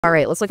All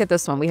right, let's look at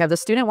this one. We have the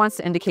student wants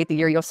to indicate the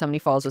year Yosemite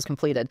Falls was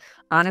completed.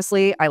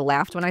 Honestly, I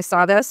laughed when I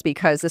saw this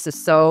because this is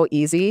so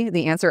easy.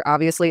 The answer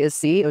obviously is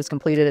C. It was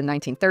completed in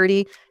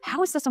 1930.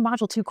 How is this a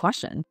Module 2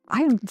 question?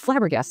 I am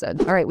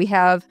flabbergasted. All right, we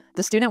have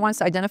the student wants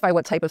to identify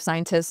what type of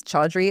scientist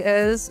Chaudhry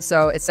is.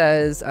 So it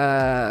says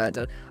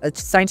a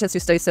scientist who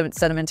studies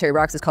sedimentary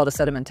rocks is called a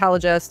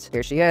sedimentologist.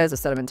 Here she is, a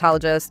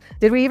sedimentologist.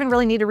 Did we even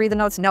really need to read the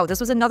notes? No,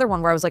 this was another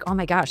one where I was like, oh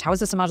my gosh, how is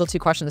this a Module 2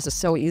 question? This is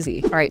so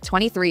easy. All right,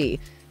 23.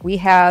 We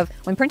have,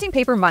 when printing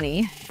paper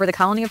money for the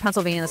colony of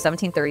Pennsylvania in the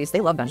 1730s, they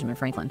love Benjamin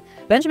Franklin.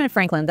 Benjamin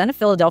Franklin, then a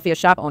Philadelphia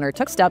shop owner,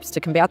 took steps to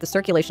combat the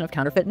circulation of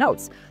counterfeit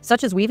notes,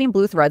 such as weaving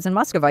blue threads and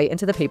muscovite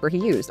into the paper he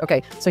used.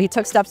 Okay, so he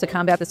took steps to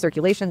combat the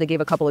circulation. They gave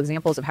a couple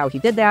examples of how he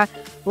did that.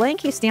 Blank,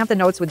 he stamped the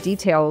notes with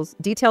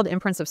detailed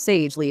imprints of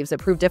sage leaves that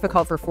proved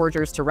difficult for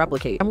forgers to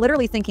replicate. I'm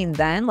literally thinking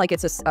then, like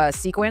it's a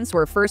sequence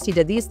where first he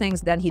did these things,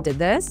 then he did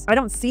this. I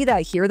don't see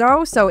that here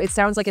though, so it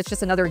sounds like it's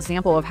just another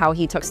example of how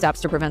he took steps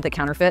to prevent the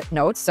counterfeit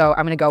notes. So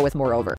I'm gonna go with moreover.